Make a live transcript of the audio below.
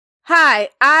Hi,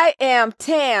 I am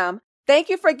Tam. Thank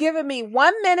you for giving me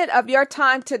 1 minute of your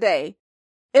time today.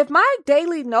 If my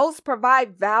daily notes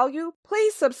provide value,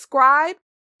 please subscribe,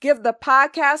 give the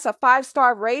podcast a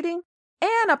 5-star rating,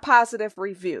 and a positive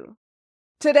review.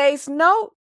 Today's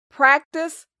note,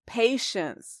 practice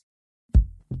patience.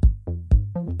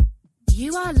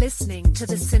 You are listening to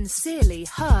the Sincerely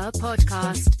Her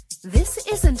podcast. This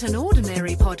isn't an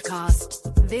ordinary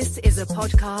podcast. This is a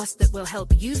podcast that will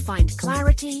help you find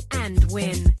clarity and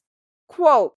win.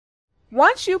 Quote,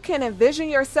 once you can envision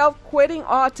yourself quitting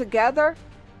altogether,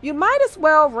 you might as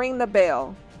well ring the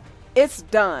bell. It's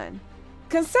done.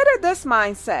 Consider this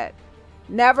mindset.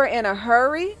 Never in a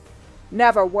hurry,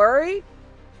 never worried,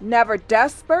 never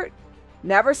desperate,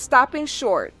 never stopping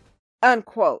short.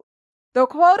 Unquote. The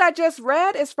quote I just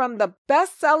read is from the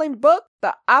best-selling book,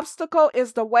 The Obstacle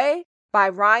is the Way by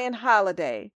Ryan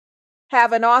Holiday.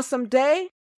 Have an awesome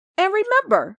day, and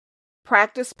remember,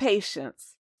 practice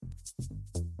patience.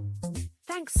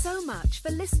 Thanks so much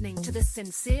for listening to the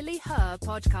Sincerely Her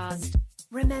podcast.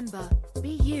 Remember,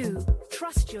 be you,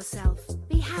 trust yourself,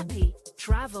 be happy,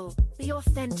 travel, be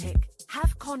authentic,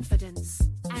 have confidence,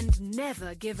 and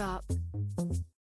never give up.